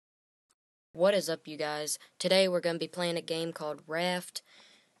What is up, you guys? Today we're going to be playing a game called Raft,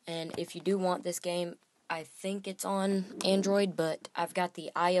 and if you do want this game, I think it's on Android, but I've got the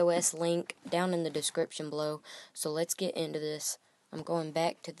iOS link down in the description below, so let's get into this. I'm going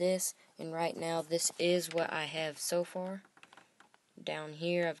back to this, and right now this is what I have so far. Down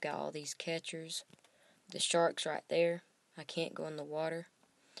here I've got all these catchers. The shark's right there. I can't go in the water,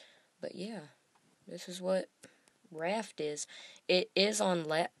 but yeah, this is what Raft is. It is on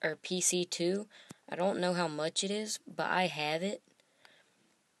PC too. I don't know how much it is, but I have it.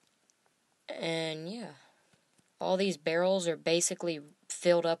 And yeah, all these barrels are basically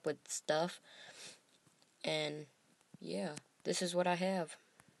filled up with stuff. And yeah, this is what I have.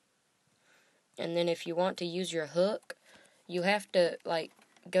 And then if you want to use your hook, you have to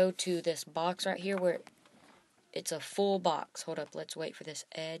go to this box right here where it's a full box. Hold up, let's wait for this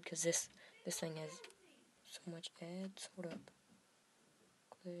ad because this thing has so much ads. Hold up.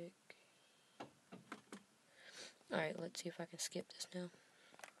 Click. Alright, let's see if I can skip this now.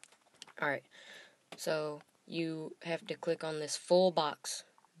 Alright, so you have to click on this full box.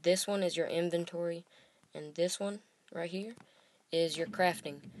 This one is your inventory, and this one right here is your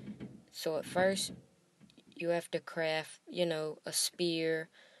crafting. So at first, you have to craft, a spear,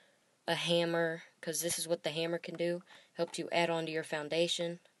 a hammer, because this is what the hammer can do. Helps you add on to your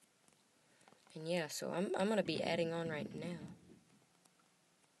foundation. And yeah, so I'm going to be adding on right now.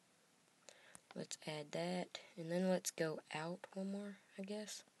 Let's add that, and then let's go out one more, I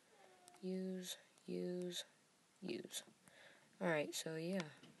guess. Use. Alright, so yeah.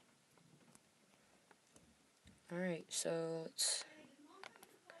 Alright, so let's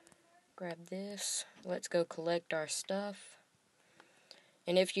grab this. Let's go collect our stuff.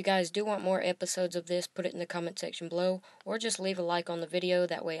 And if you guys do want more episodes of this, put it in the comment section below, or just leave a like on the video,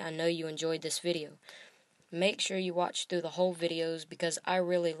 that way I know you enjoyed this video. Make sure you watch through the whole videos, because I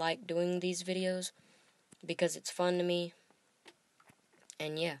really like doing these videos, because it's fun to me.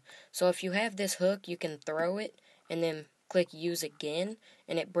 And yeah, so if you have this hook, you can throw it, and then click use again,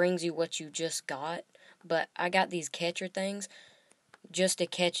 and it brings you what you just got. But I got these catcher things just to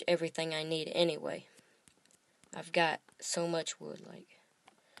catch everything I need anyway. I've got so much wood,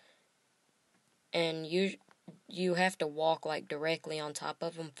 and you have to walk directly on top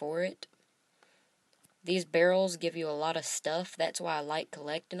of them for it. These barrels give you a lot of stuff. That's why I like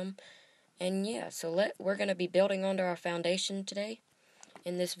collecting them. And yeah, so we're going to be building onto our foundation today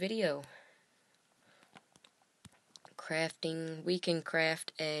in this video. Crafting, we can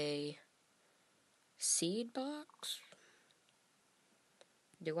craft a seed box.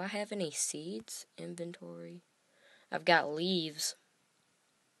 Do I have any seeds? Inventory. I've got leaves.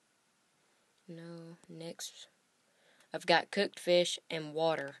 No, next. I've got cooked fish and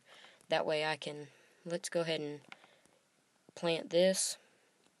water. That way I can, let's go ahead and plant this.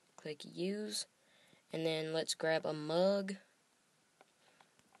 Click use. And then let's grab a mug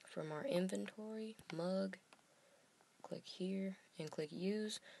from our inventory. Mug. Click here and click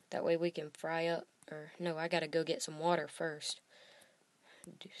use. That way we can fry up, or no, I gotta go get some water first.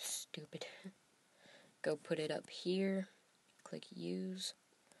 Stupid. Go put it up here. Click use.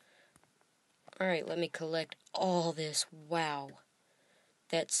 Alright, let me collect all this. Wow.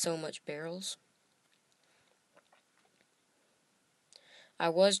 That's so much barrels. I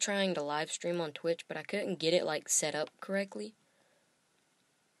was trying to live stream on Twitch, but I couldn't get it set up correctly.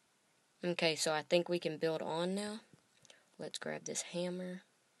 Okay, so I think we can build on now. Let's grab this hammer.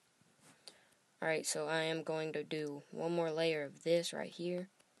 Alright, so I am going to do one more layer of this right here.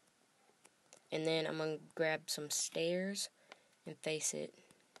 And then I'm going to grab some stairs and face it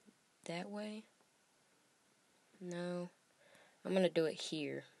that way. No, I'm going to do it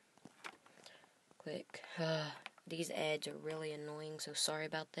here. Click. These ads are really annoying, so sorry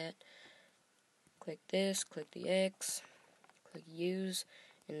about that. Click this, click the X, click use,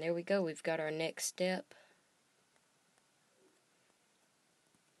 and there we go. We've got our next step.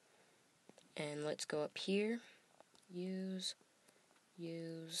 And let's go up here. Use.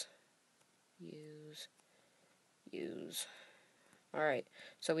 Alright,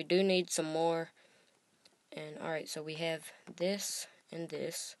 so we do need some more. And alright, so we have this and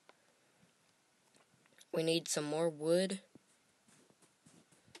this. We need some more wood.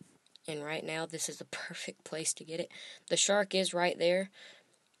 And right now, this is the perfect place to get it. The shark is right there.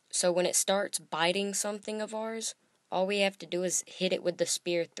 So when it starts biting something of ours, all we have to do is hit it with the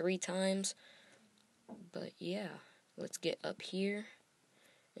spear 3 times. But yeah, let's get up here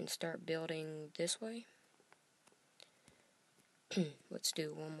and start building this way. Let's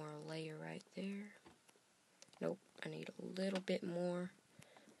do one more layer right there. Nope, I need a little bit more.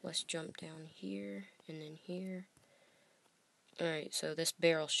 Let's jump down here and then here. Alright, so this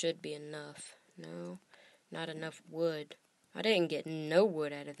barrel should be enough. No, not enough wood. I didn't get no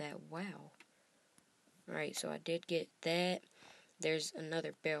wood out of that. Wow. Alright, so I did get that. There's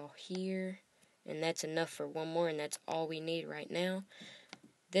another barrel here. And that's enough for one more, and that's all we need right now.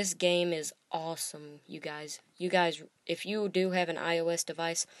 This game is awesome, you guys. You guys, if you do have an iOS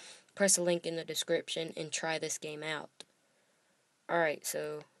device, press a link in the description and try this game out. Alright,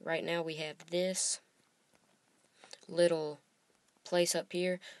 so right now we have this little place up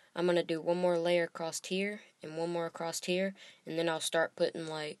here. I'm going to do one more layer across here and one more across here, and then I'll start putting,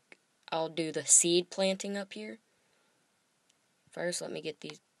 like, I'll do the seed planting up here. First, let me get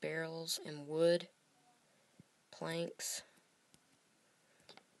these barrels and wood, planks.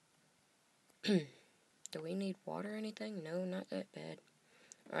 Do we need water or anything? No, not that bad.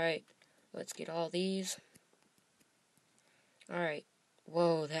 Alright, let's get all these. Alright.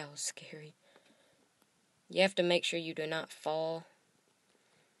 Whoa, that was scary. You have to make sure you do not fall.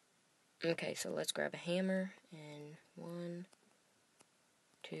 Okay, so let's grab a hammer, and 1,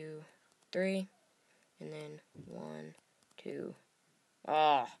 2, 3, and then 1, 2.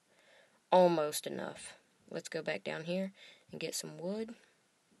 Ah, almost enough. Let's go back down here and get some wood,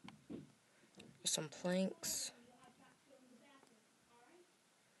 some planks.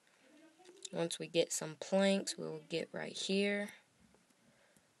 Once we get some planks, we'll get right here.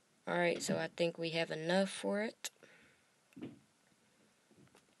 Alright, so I think we have enough for it.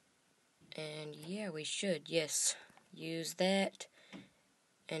 And yeah, we should, yes. Use that.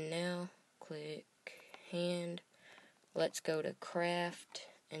 And now, click hand. Let's go to craft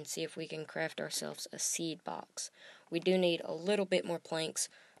and see if we can craft ourselves a seed box. We do need a little bit more planks,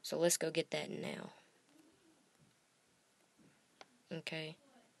 so let's go get that now. Okay,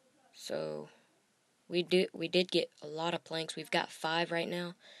 so we did get a lot of planks. We've got 5 right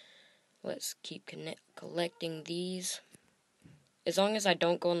now. Let's keep collecting these. As long as I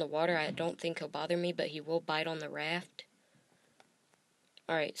don't go in the water, I don't think he'll bother me, but he will bite on the raft.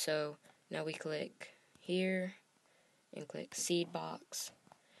 Alright, so now we click here and click seed box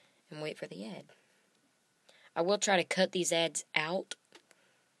and wait for the ad. I will try to cut these ads out.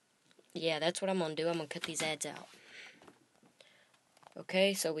 Yeah, that's what I'm going to do. I'm going to cut these ads out.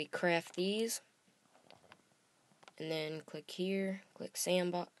 Okay, so we craft these. And then click here, click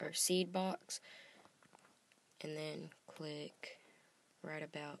sandbox or seed box. And then click right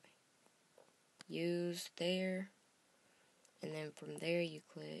about use there, and then from there you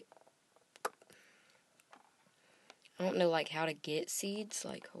click. I don't know like how to get seeds,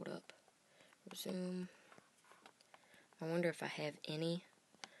 like hold up, resume. I wonder if I have any.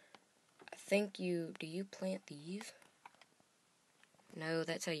 I think do you plant these? No,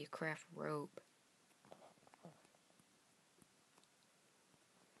 that's how you craft rope.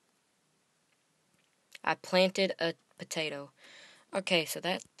 I planted a potato. Okay, so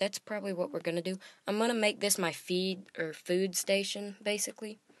that's probably what we're gonna do. I'm gonna make this my food station,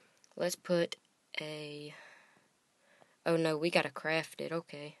 basically. Let's put a... Oh no, we gotta craft it,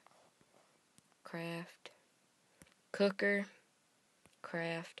 okay. Craft. Cooker.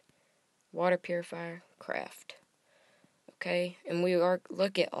 Craft. Water purifier. Craft. Okay, and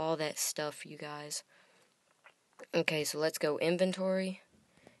look at all that stuff, you guys. Okay, so let's go inventory.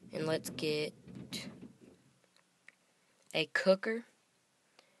 And let's get a cooker,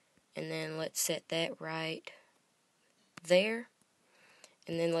 and then let's set that right there,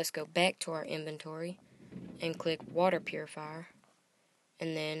 and then let's go back to our inventory and click water purifier,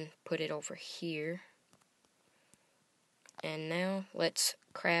 and then put it over here. And now let's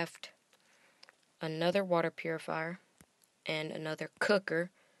craft another water purifier and another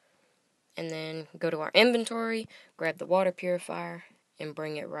cooker, and then go to our inventory, grab the water purifier, and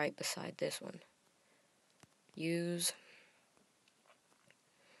bring it right beside this one. Use.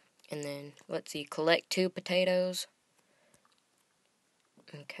 And then, let's see, collect 2 potatoes.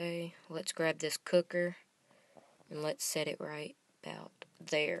 Okay, let's grab this cooker, and let's set it right about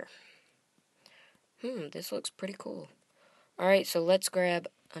there. This looks pretty cool. Alright, so let's grab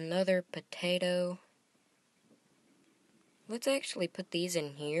another potato. Let's actually put these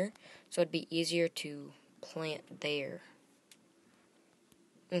in here, so it'd be easier to plant there.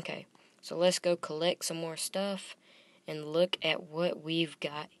 Okay, so let's go collect some more stuff. And look at what we've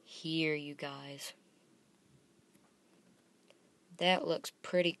got here, you guys. That looks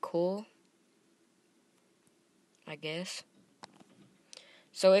pretty cool, I guess.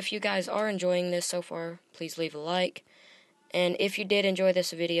 So if you guys are enjoying this so far, please leave a like. And if you did enjoy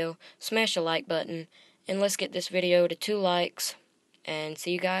this video, smash the like button. And let's get this video to 2 likes. And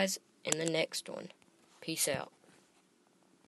see you guys in the next one. Peace out.